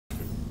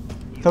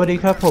สวัสดี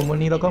ครับผมวัน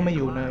นี้เราก็มาอ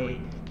ยู่ใน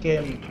เก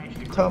ม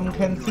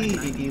Clancy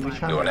The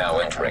Division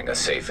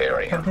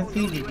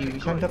Clancy The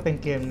Division ก็เป็น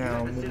เกมแนว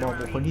มุมมอง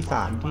บุคคลที่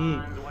3ที่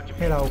ใ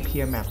ห้เราเคลี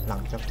ยร์แมปหลั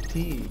งจาก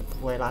ที่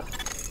ไวรัส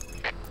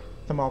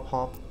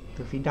Smallpox ห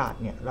รือฝีดาษ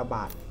เนี่ยระบ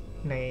าด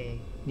ใน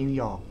นิว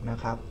ยอร์กนะ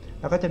ครับ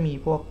แล้วก็จะมี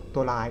พวก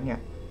ตัวร้ายเนี่ย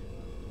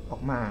ออ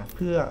กมาเ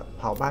พื่อ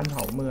เผาบ้านเผ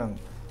าเมือง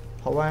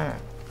เพราะว่า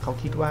เขา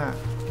คิดว่า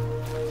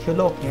เชื้อ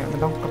โรคเนี่ยมัน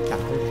ต้องกำจัด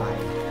ด้วยไฟ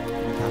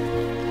นะครับ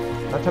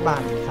รัฐบา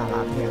ลสห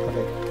รัฐเนี่ยก็เล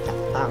ยจัด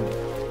ตั้ง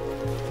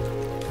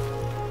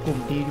กลุ่ม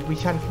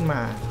Division ขึ้นม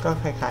าก็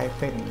คล้ายๆ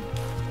เป็น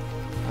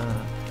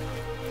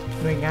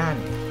หน่วยงาน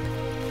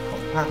ขอ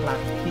งภาครัฐ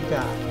ที่จ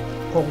ะ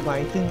คงไว้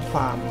ซึ่งคว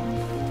าม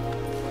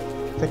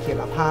เสถีย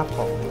รภาพข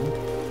อง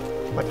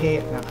ประเท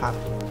ศนะครับ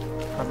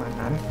ประมาณ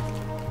นั้น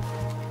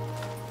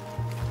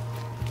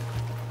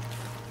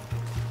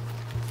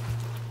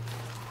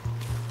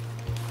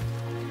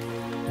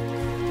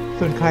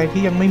ส่วนใคร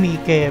ที่ยังไม่มี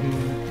เกม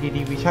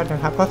Division น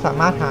ะครับก็สา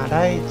มารถหาไ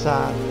ด้จ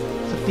าก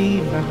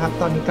Steam นะครับ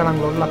ตอนนี้กำลัง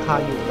ลดราคา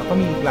อยู่แล้วก็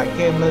มีอีกหลายเ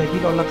กมเลย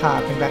ที่ลดราคา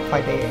เป็น Black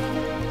Friday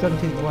จน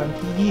ถึงวัน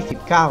ที่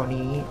29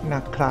นี้น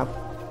ะครับ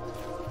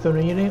ส่วน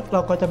วันนี้เร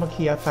าก็จะมาเค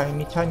ลียร์ไซ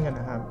มิชชั่นกัน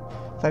นะครับ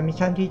ไซมิช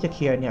ชั่นที่จะเค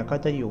ลียร์เนี่ยก็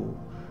จะอยู่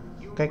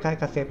ใกล้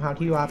ๆกับเซฟเฮาส์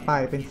ที่ว่าไป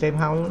เป็นเซฟ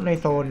เฮาส์ใน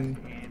โซน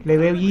เล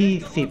เวล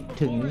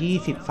20ถึง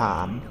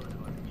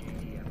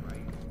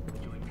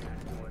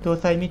23ตัว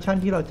ไซมิชชั่น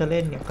ที่เราจะเ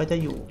ล่นเนี่ยก็จะ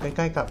อยู่ใก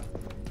ล้ๆกับ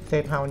เซ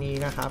ฟเฮาส์นี้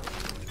นะครับ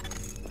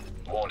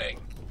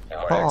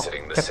พอออก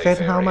จากเซฟ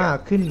เฮาส์มา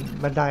ขึ้น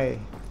บันได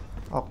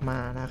ออกมา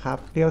นะครับ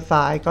เลี้ยว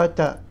ซ้ายก็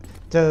จะ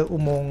เจออุ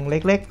โมงค์เ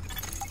ล็ก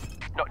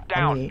ๆอั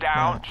นนี้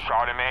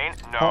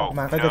พอออก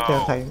มาก็จะเจอ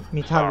ไซ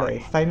มิชชั่นเลย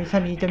ไซมิชชั่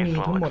นนี้จะมี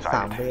ทั้งหมด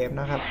3เวฟ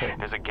นะครับผม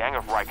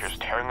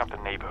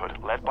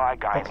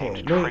โอเค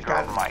ลุยกั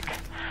น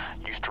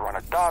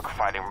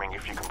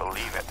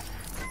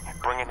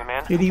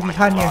ดิวิ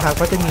ชั่นเนี่ยครับ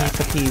ก็จะมีส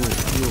กิล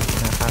อยู่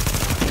นะครับ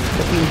ส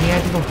กิลเนี่ย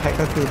ที่ผมใช้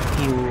ก็คือส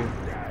กิล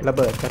ระเ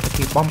บิดกับส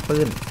กิลป้อมปื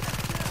น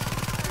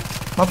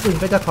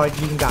ก็จะคอย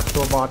ยิงดัก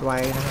ตัวบอสไว้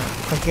นะฮะ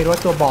สังเกตว่า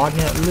ตัวบอสเ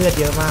นี่ยเลือด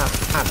เยอะมาก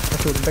อัดกระ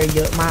สุนไปเย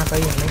อะมากก็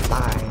ยังไม่ต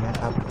ายนะ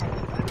ครับ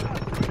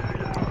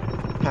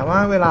แต่ว่า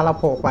เวลาเรา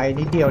โผล่ไป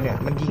นิดเดียวเนี่ย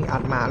มันยิงอั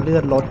ดมาเลือ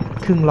ดลด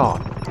ครึ่งหลอด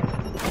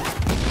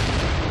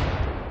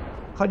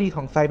ข้อดีข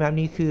องไซต์แบบ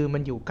นี้คือมั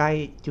นอยู่ใกล้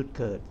จุด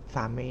เกิด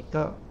3 เมตร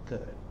ก็เ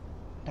กิด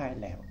ได้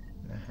แล้ว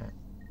นะฮะ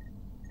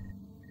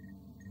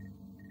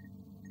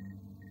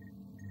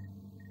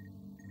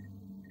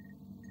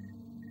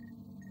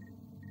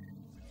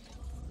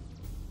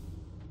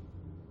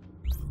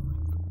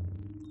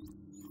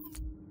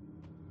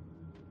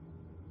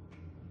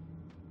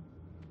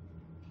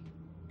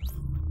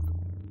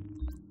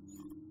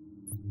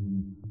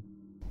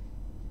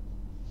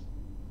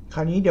คร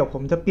าวนี้เดี๋ยวผ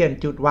มจะเปลี่ยน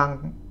จุดวาง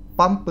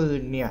ป้อมปื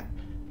นเนี่ย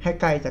ให้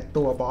ไกลจาก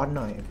ตัวบอส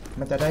หน่อย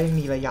มันจะได้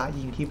มีระยะ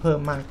ยิงที่เพิ่ม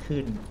มาก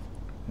ขึ้น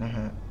นะฮ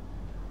ะ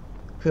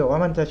เผื่อว่า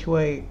มันจะช่ว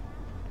ย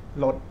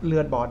ลดเลื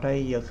อดบอสได้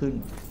เยอะขึ้น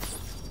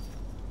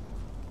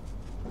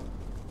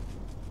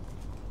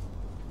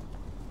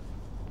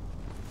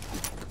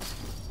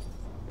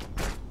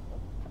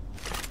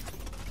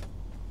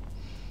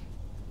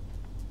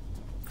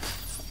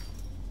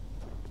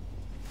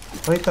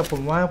เฮ้ยแต่ผ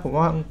มว่า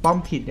ป้อม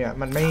ผิดเนี่ย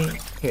มันไม่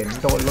เห็น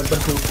โดนรถบร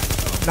รทุก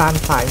ด้าน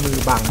ซ้ายมือ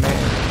บังแน่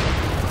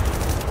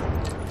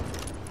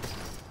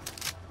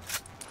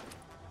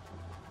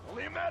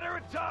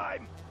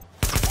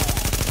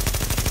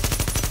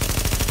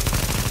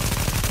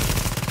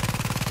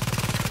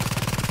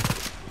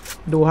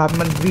ดูครับ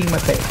มันวิ่งมา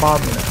เตะป้อม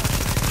เลยนะ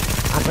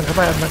อัดมันเข้าไ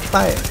ปมันใ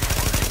ต้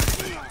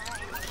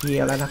เคลีย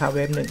ร์แล้วนะครับเว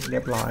ฟ1เรี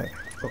ยบร้อย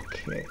โอเค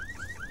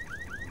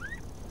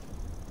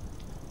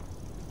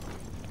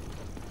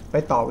ไป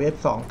ต่อเวฟ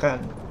2กัน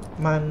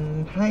มัน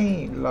ให้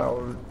เรา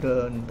เดิ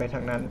นไปท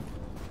างนั้น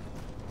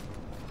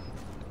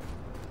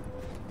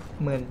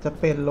เหมือนจะ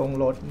เป็นลง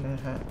รถนะ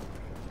ฮะ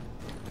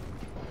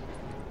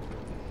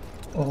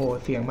โอ้โห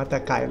เสียงมาแต่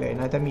ไกลเลย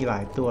น่าจะมีหลา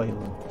ยตัวอ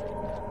ยู่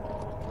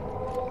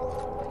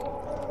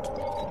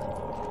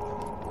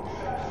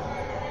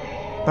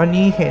ตอน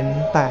นี้เห็น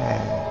แต่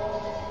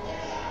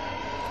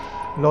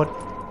รถ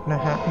น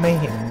ะฮะไม่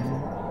เห็น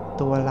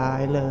ตัวร้า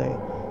ยเลย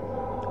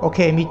โอเค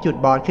มีจุด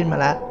บอสขึ้นมา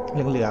แล้วเ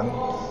หลืองๆ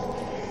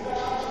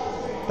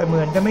แต่เห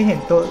มือนจะไม่เห็น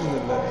ตัวอื่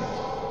นเลย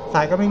ซ้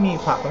ายก็ไม่มี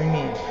ขวาก็ไม่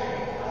มี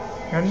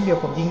งั้นเดี๋ยว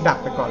ผมยิงดัก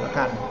ไปก่อนแล้ว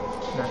กัน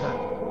นะฮะ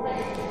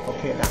โอเ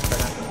คดักไป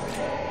แล้ว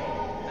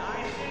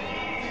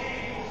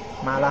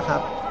มาแล้วครั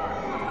บ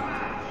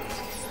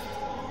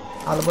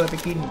เอาระเบิดไป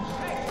กิน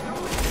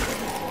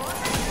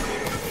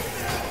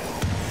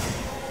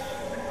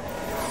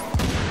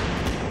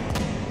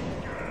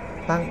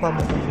ตั้งความหม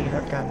ายตรงนี้แ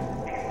ล้วกัน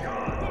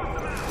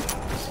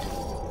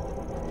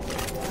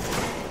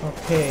โอ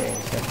เค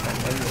เก็บกัน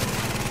ได้อยู่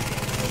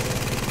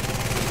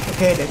โอเ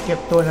คเดี๋ยวเก็บ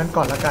ตัวนั้น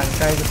ก่อนแล้วกันใ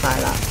กล้จะตาย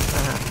ละน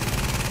ะฮะ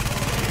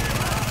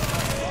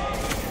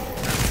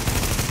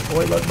โอ้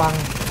ยรถบัง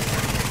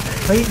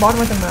เฮ้ยบอส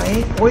มาจากไหน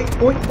โอ้ย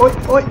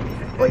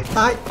ต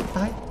าย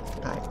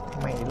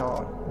ไม่รอ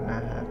ดนะ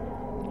ฮะ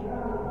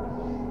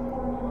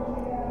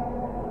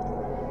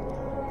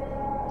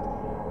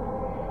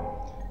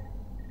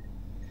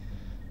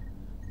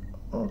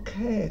เค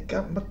ก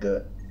ลับมาเกิ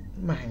ด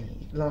ใหม่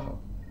อีกรอบ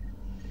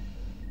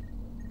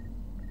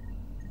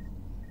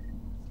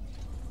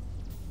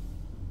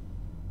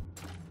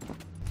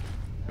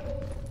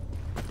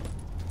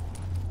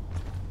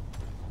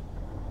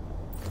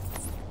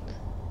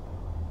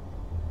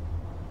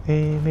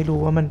ไม่รู้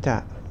ว่ามันจะ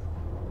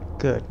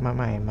เกิดมาใ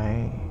หม่ไหม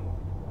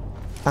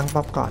ตั้งป๊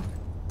อปก่อน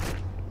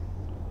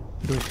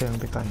ดูเชิง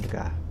ไปก่อนดีก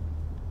ว่า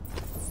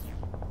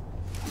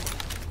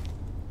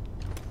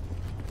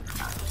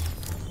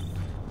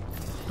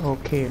โอ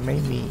เคไม่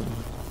มี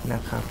น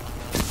ะครับ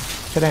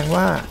แสดง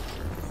ว่า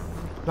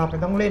เราไม่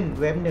ต้องเล่น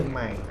เวฟ1ให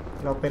ม่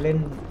เราไปเล่น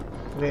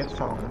เวฟ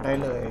2ได้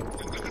เลย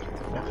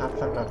นะครับ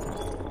สำหรับ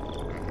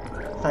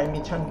ไซด์มิ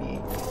ชชั่นนี้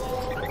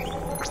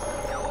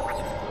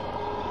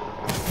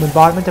เหมือนบ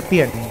อสมันจะเป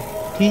ลี่ยน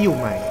ที่อยู่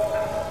ใหม่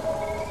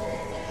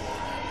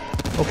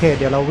โอเคเ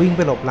ดี๋ยวเราวิ่งไ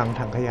ปหลบหลัง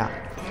ถังขยะ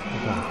ดี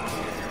กว่า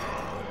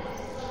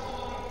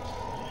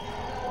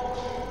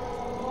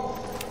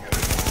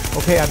โอ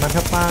เคอันนั้นค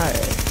รับป้าย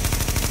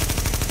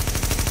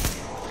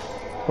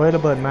เฮ้ยร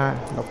ะเบิดมา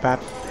หลบแป๊บ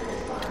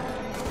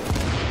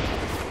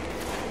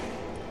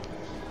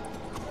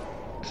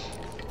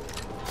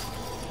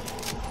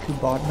คือ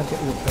บอสมันจะ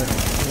อึดเลย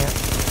เนี้ย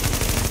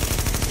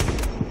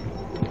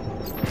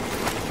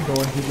โด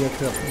นทีเดียวเ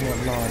กือบหมด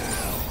ลอย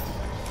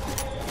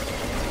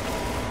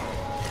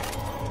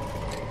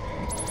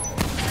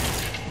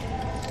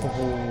โอ้โห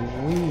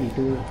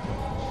ดู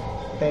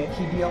เตะ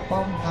ทีเดียวป้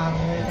อมพัง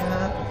เลยนะ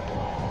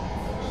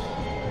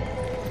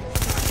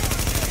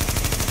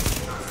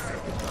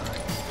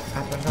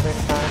อัดมันเข้าไป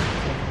ตาย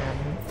อย่างนั้น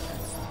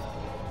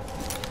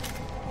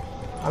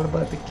เอาระเ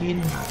บิดไปกิน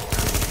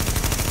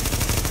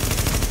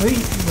เฮ้ย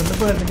เหมือนระ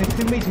เบิดมันจะ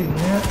ขึ้นไม่ถึงน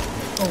ะฮะ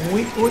โอ้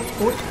ยอุ๊ย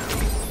อุ๊ย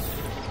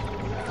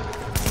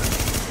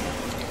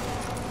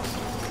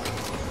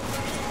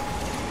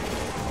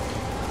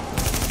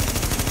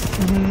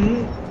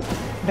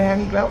แดง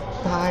อีกแล้ว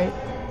ตาย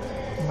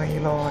ไม่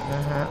รอดน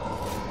ะฮะ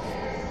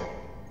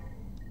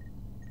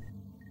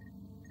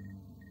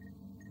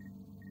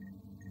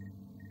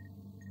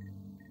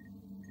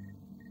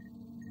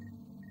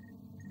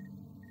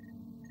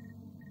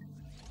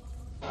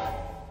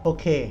โอ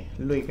เค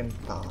ลุยกัน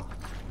ต่อ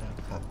นะ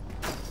ครับ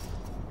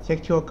เช็ค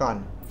ชัวร์ก่อน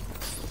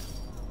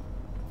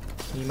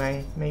มีไหม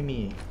ไม่มี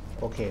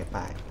โอเคไป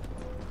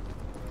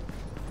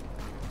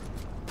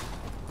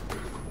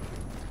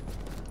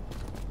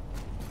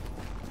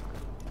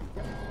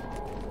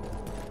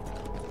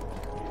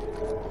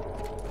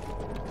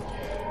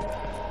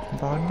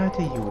บอสน่าจ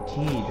ะอยู่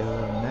ที่เดิ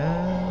มนะ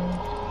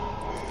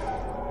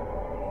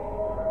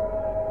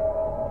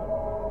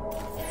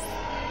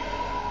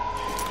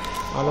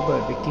เอาระเบิ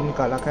ดไปกิน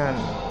ก่อนแล้วกัน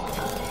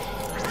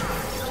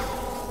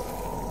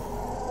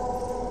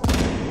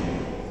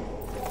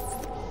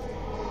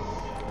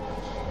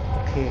โอ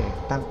เค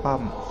ตั้งป้อ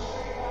ม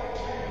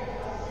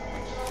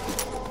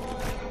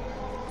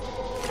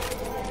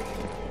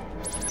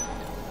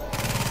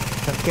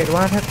สังเกต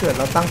ว่าถ้าเกิดเ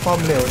ราตั้งป้อม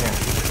เร็วเนี่ย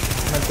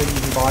มันจะยิ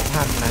งบอส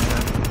ทันนะฮ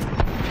ะ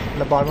แ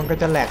ล้วบอสมันก็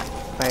จะแหลก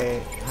ไป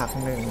พัก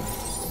หนึ่ง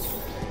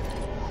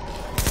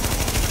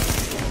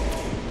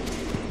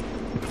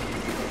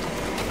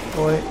โ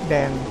อ้ยแด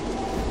ง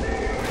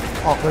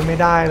ออกไปไม่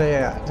ได้เลย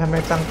อ่ะถ้าไม่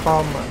ตั้งป้อ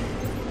มอ่ะ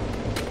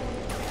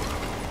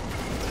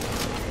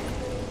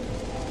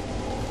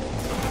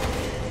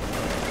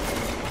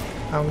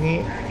เอางี้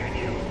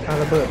เอา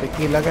ระเบิดไป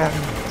กินแล้วกัน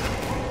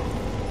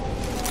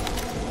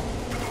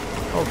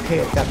โอเค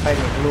จัดไป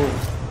1 ลูก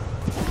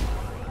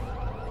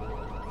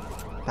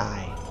ตา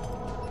ย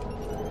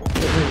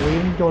โอ้โห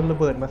โยนระ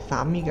เบิดมา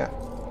ซ้ำอีกอ่ะ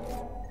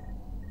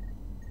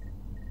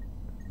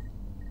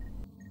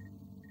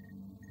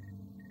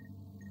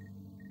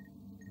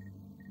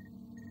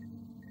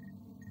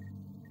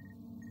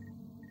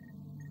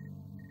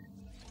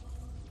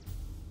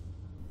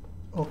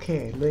โอเค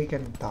ลุยกั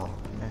นต่อ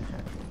นะฮ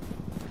ะ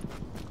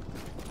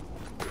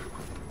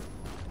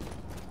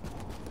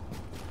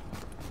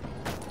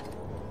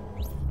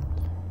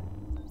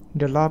เ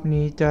ดี๋ยวรอบ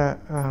นี้จะ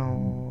เอา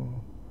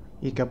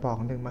อีกกระบอก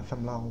หนึ่งมาส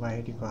ำรองไว้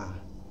ดีกว่า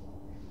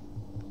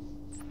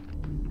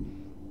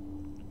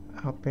เ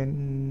อาเป็น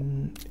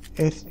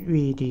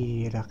SVD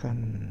แล้วกัน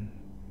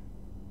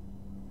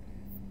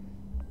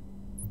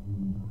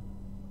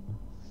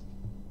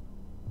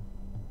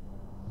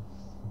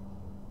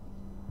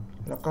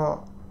แล้วก็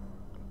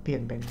เปลี่ย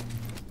นเป็น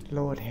โ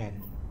ล่แทน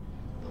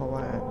เพราะ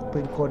ว่าปื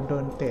นกลโด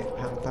นเตะ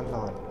พังตล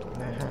อด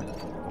นะฮะ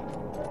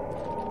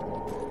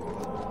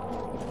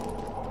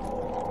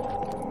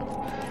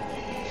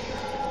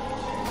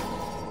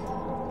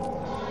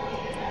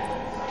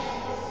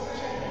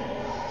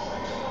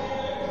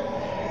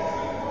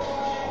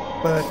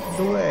เปิด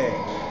ด้วย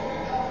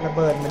ระเ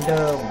บิดเหมือนเ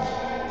ดิม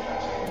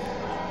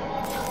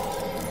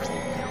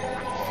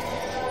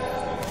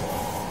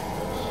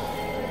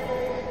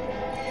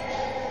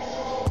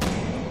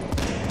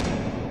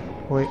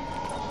โอ้ย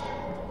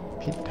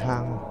ผิดทา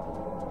ง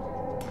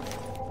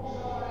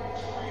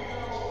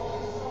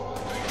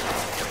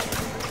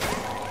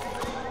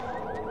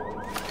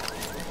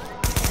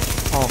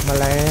ออกมา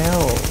แล้ว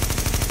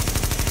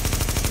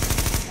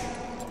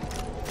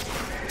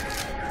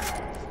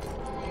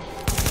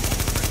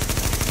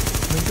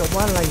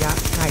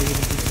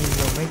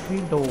ค่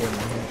อยโดน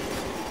นะฮะ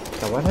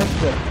แต่ว่าถ้า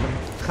เกิดมัน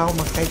เข้า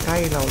มาใกล้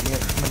ๆเราเนี่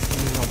ยมันยิ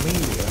งเราไม่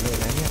เหลือเลย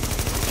นะเนี่ย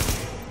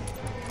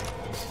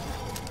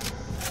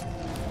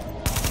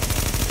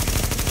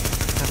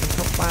ทำเ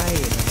ข้าไป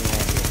นั่นแหล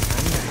ะ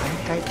อย่างนั้น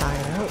ใกล้ตาย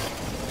แล้ว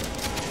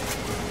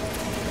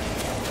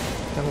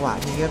จังหวะ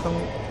นี้ก็ต้อง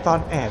ซ่อ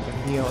นแอบอย่า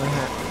งเดียวนะฮ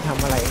ะท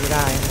ำอะไรไม่ไ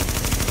ด้นะ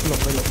หลบ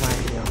ไปหลบมาอ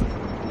ย่างเดียว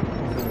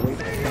โอ้ย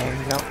แดง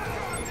แล้ว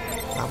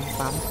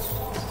ปั๊ม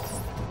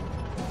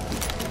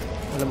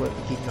ระเบิด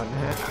ยิงก่อนน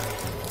ะฮะ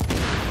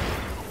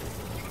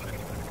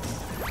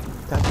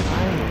จัดไป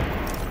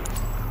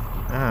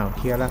เ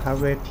คลียร์แล้วครับ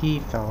เวทที่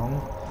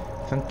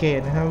2สังเกต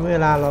นะครับเว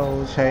ลาเรา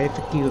ใช้ส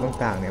กิล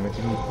ต่างๆเนี่ยมันจ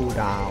ะมีคูล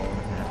ดาวน์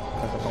นะฮะเ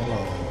ราก็ต้องร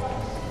อ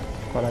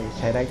ก็เราจะ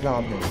ใช้ได้รอ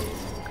บหนึ่ง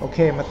โอเค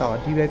มาต่อ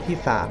ที่เวทที่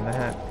3นะ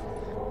ฮะ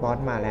บอส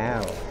มาแล้ว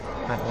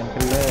อัดมันกั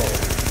นเลย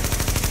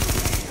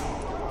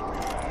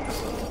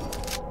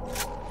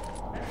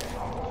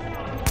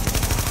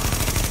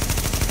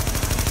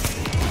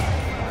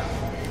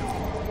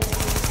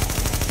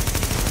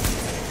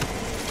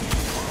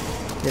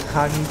เดี๋ยวคร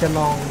าวนี้จะล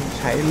อง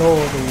ใช้โล่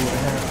ดูน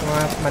ะฮะว่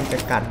ามันจะ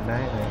กันได้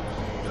เลย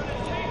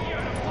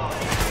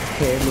โอเค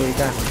ลุย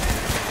กัน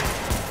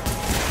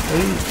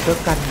ก็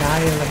กันได้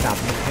ระดับ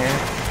นึงแฮะ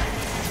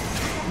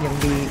ยั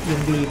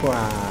งดีกว่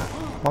า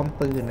ป้อม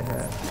ปืนนะฮ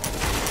ะ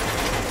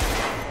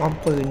ป้อม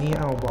ปืนนี่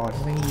เอาบอส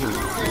ไม่อยู่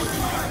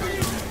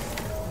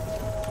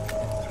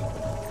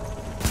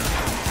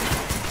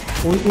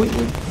อุ้ย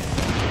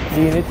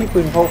ดีนะที่ปื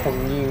นพกผม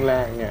ยิงแร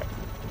งเนี่ย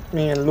ไ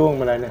ม่งั้นล่วง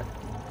มาแล้วเนี่ย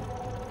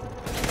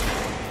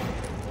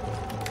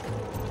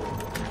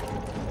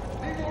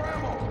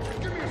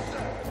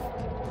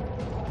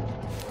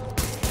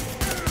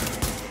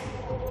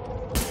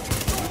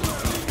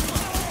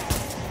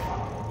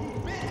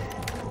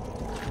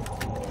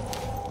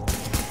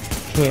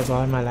บอ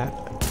สมาแล้ว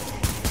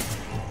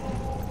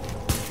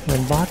เหมือ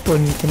นบอสตัว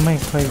นี้จะไม่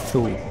ค่อย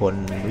สู่คน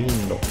วิ่ง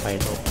หลบไป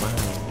หลบมา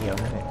เดียว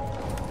นั่นแหละ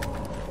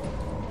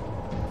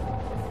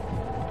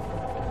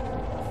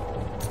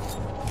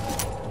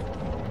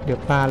เดี๋ยว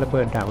ปาระเ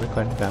บิดดักไว้ก่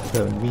อนแบบเผื่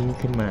อมันวิ่ง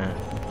ขึ้นมา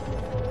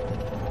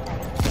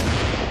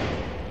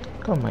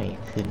ก็ไม่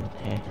ขึ้น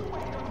แฮะ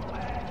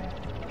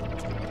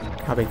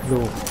เอาไป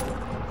ลูก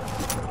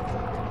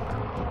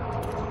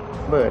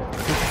เบิด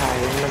ที่ใช้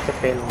มันจะ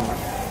เป็น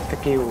ส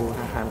กิล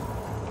นะครับ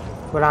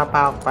เวลาป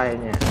าออกไป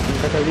เนี่ยมัน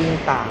ก็จะวิ่ง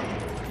ตาม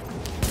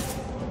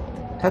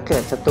ถ้าเกิ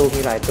ดศัตรูมี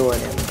หลายตัว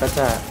เนี่ยมันก็จ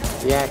ะ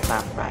แยกตา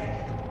มไป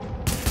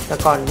แต่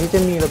ก่อนที่จะ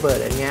มีระเบิด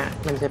อันเนี้ย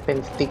มันจะเป็น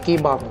สติ๊กกี้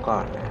บอมก่อ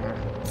นนะฮะ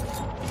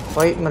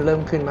มันเริ่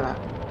มขึ้นมาแล้ว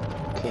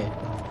โอเค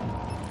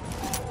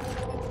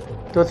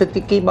ตัวส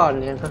ติ๊กกี้บอม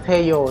เนี่ยก็แค่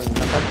โยน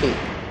แล้วก็ติด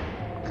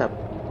กับ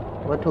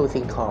วัตถุ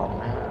สิ่งของ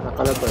นะฮะแล้ว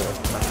ก็ระเบิด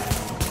ไป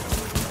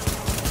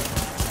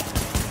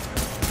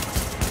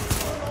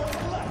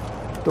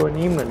ตัว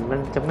นี้เหมือนมั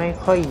นจะไม่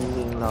ค่อย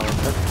ยิงเรา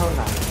สักเท่าไ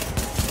หร่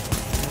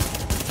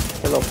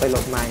จะหลบไปหล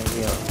บมาอย่างเ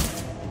ดียว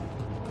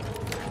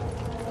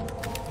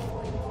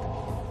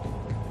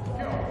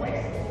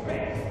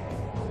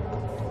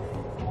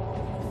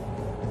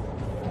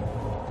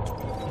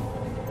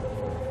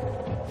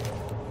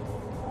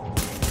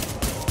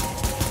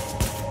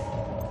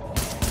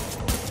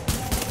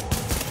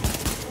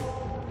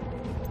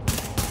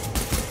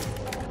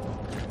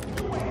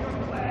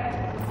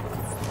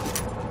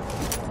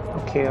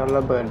เอา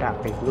ระเบิดดัก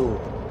ไปลูก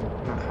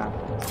นะครับ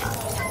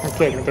สังเ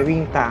กตมันจะวิ่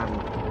งตาม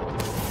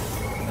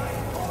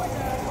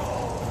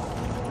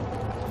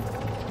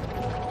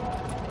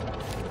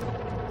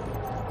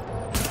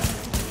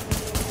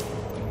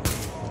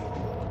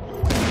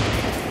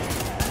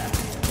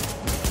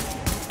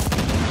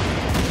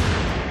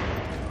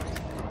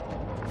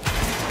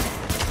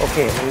โอเค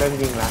มันเริ่ม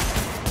ยิงแล้ว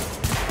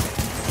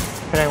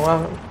แสดงว่า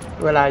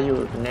เวลาอยู่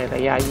ในร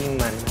ะยะยิง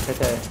มันก็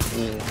จะ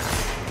ยิงครับ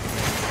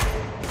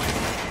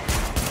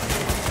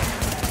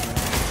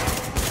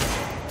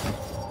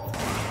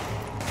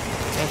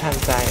ทัน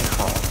ใจข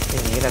ออย่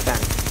างนี้แล้วกัน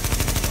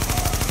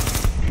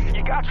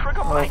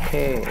โอเค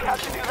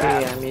เคลี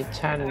ยร์มิช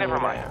ชั่นนี้แล้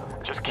ว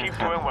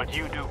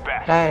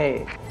ได้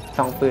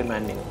2ปืนมา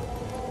1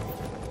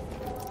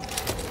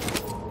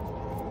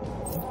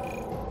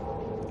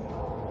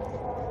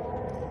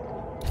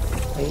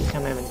ทำ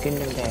ไมมันขึ้น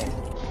แดง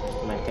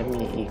ๆมันจะ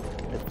มีอีก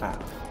หรือเปล่า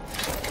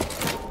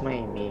ไม่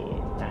มี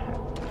นะครับ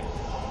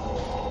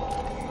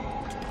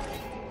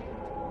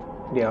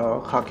เดี๋ยว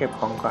ขอเก็บ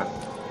ของก่อน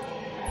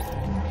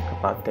กระ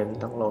เป๋าเต็ม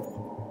ต้องลบ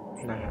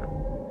นะครับ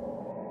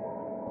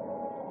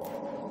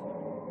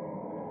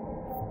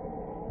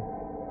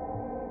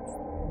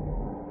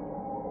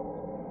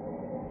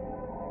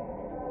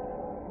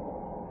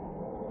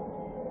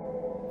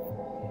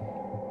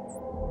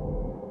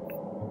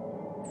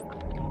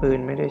ปืน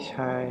ไม่ได้ใ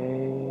ช้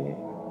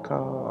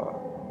ก็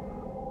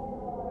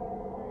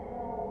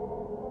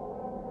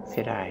เสี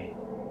ยดาย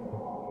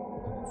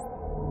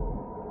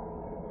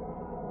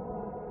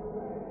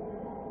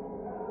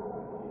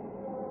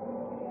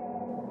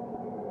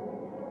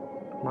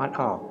มอด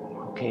ออก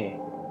โอเค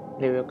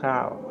เลเวล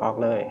9ออก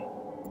เลย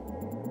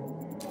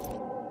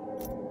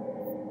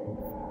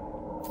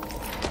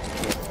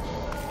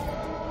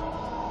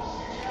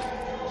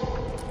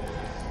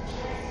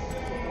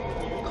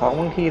ของ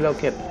บางทีเรา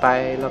เก็บไป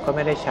เราก็ไ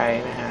ม่ได้ใช้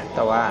นะฮะแ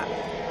ต่ว่า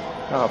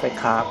เราเอาไป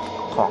คราฟ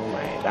ของให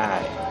ม่ได้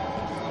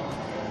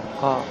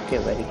ก็เก็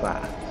บไว้ดีกว่า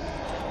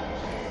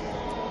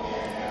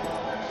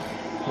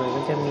เหมือนมั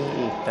นจะมี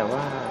อีกแต่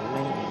ว่าไ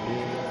ม่มี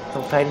ส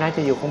งสัยน่าจ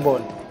ะอยู่ข้างบ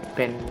นเ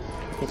ป็น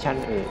มิชชั่น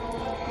อื่น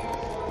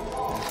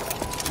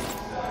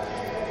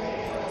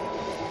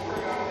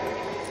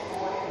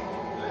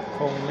ค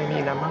งไม่มี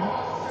แล้วมั้ง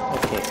โอ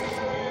เค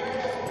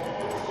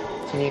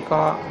ทีนี้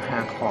ก็หา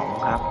ของ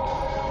ครับ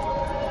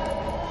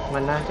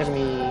มันน่าจะ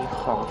มี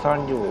ของซ่อน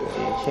อยู่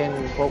อย่างเช่น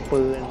พวก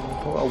ปืน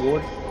พวกอาวุ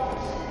ธ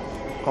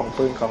กล่อง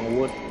ปืนกล่องอา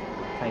วุธ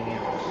อะไรเงี้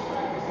ย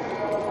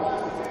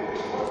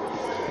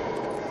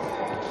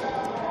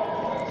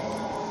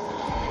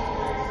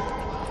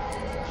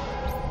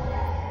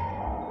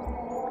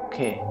โอเค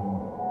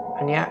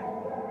อันเนี้ย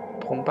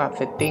ผมปรับเ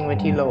ซตติ้งไว้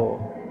ที่โล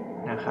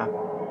นะครับ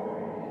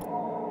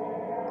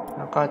แ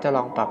ล้วก็จะล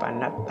องปรับอ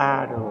นัตตา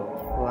ดู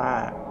ว่า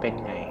เป็น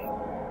ไง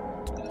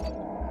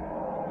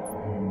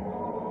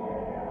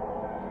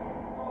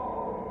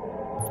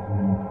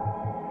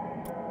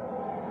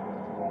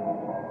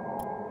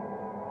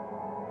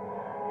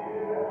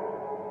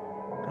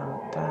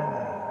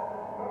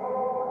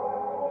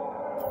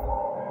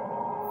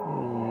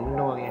ห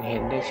น่วงยังเห็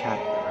นได้ชัด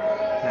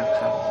นะค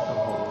รับโอ้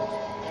โห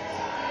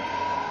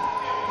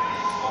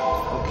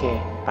โอเค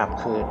ปรับ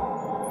คืน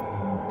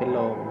เป็นโล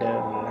มเดิ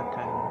มแล้ว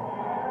กัน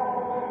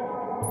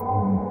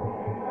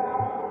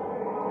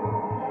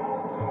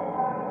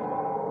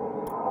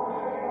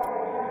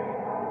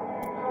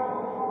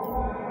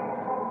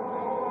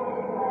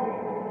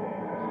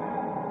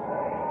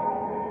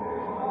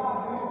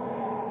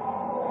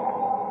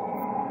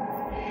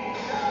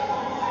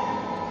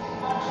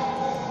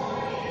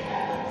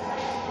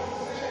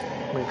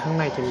เหมือนข้าง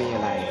ในจะมีอ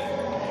ะไร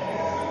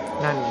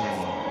นั่นไง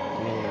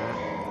เนื้อ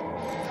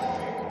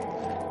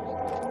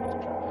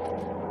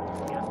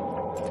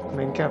เห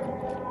มือนกับ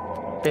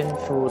เป็น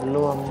สูตรร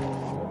วม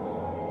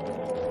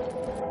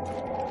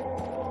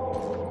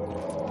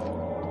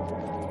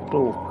ป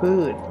ลูกพื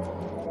ช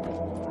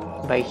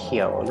ใบเขี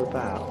ยวหรือเป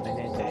ล่าไม่แ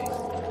น่ใจ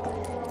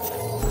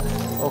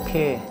โอเค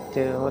เจ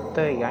อโฮสเต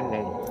อร์อีกอันห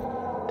นึ่ง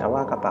แต่ว่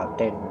ากระเป๋า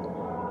เต็ม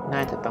น่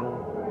าจะต้อง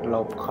ล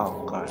บของ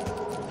ก่อน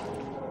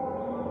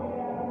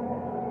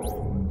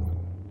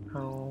เอ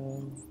า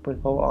ปืน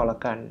พกออกละ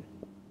กัน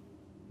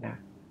นะ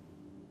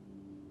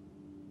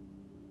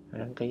อัน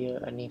นั้นก็เยอะ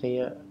อันนี้ก็เ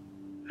ยอะ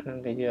อันนั้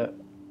นก็เยอะ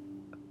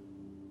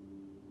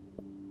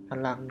อัน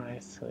ล่างน้อย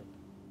สุด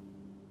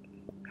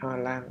เอาอั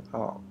นล่างอ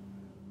อก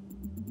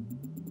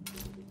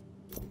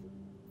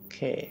โอเค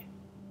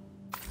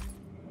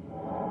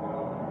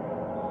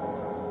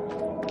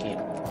เก็บ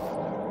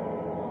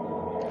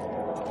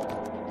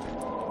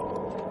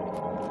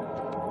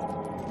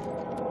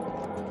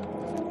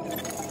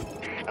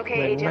เห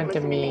มือนมันจ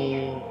ะมี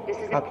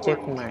อ็อบเจก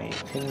ต์ใหม่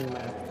ขึ้นม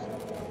า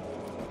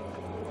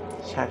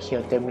ชาเขีย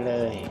วเต็มเล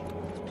ย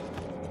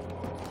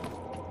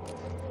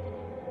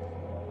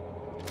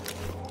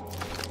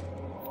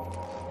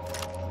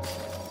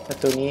ประ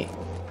ตูนี้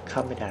เข้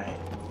าไม่ได้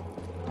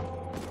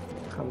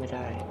เข้าไม่ไ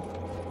ด้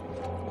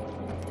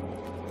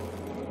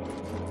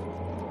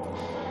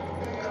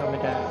เข้าไม่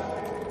ได้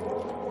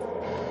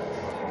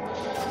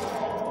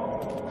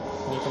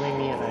นี่ก็ไม่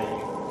มีอะไร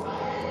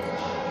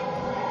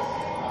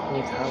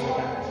นี่เข้าไม่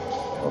ได้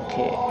โอเค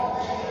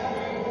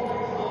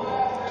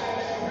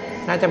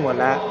น่าจะหมด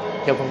แล้ว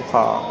เดี๋ยวผมข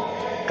อ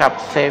กลับ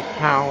เซฟ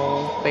เฮา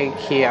ส์ไป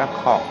เคลียร์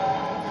ของ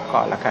ก่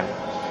อนละกัน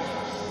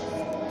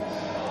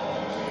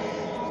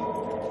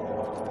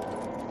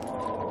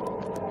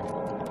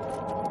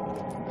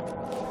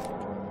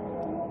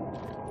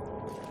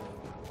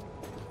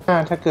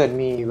ถ้าเกิด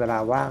มีเวลา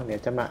ว่างเดี๋ย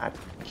วจะมาอัด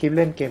คลิปเ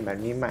ล่นเกมแบบ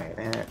นี้ใหม่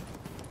นะฮะ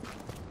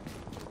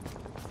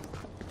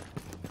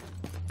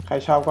ใคร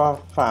ชอบก็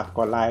ฝากก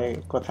ดไลค์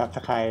กด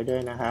Subscribe ด้ว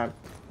ยนะครับ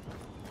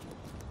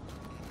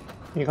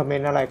มีคอมเมน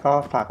ต์อะไรก็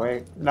ฝากไว้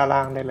ด้านล่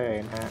างได้เลย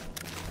นะฮะ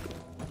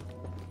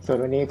ส่วน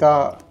วันนี้ก็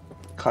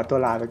ขอตัว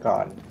ลาไปก่อ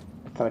น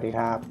สวัสดีค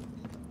รับ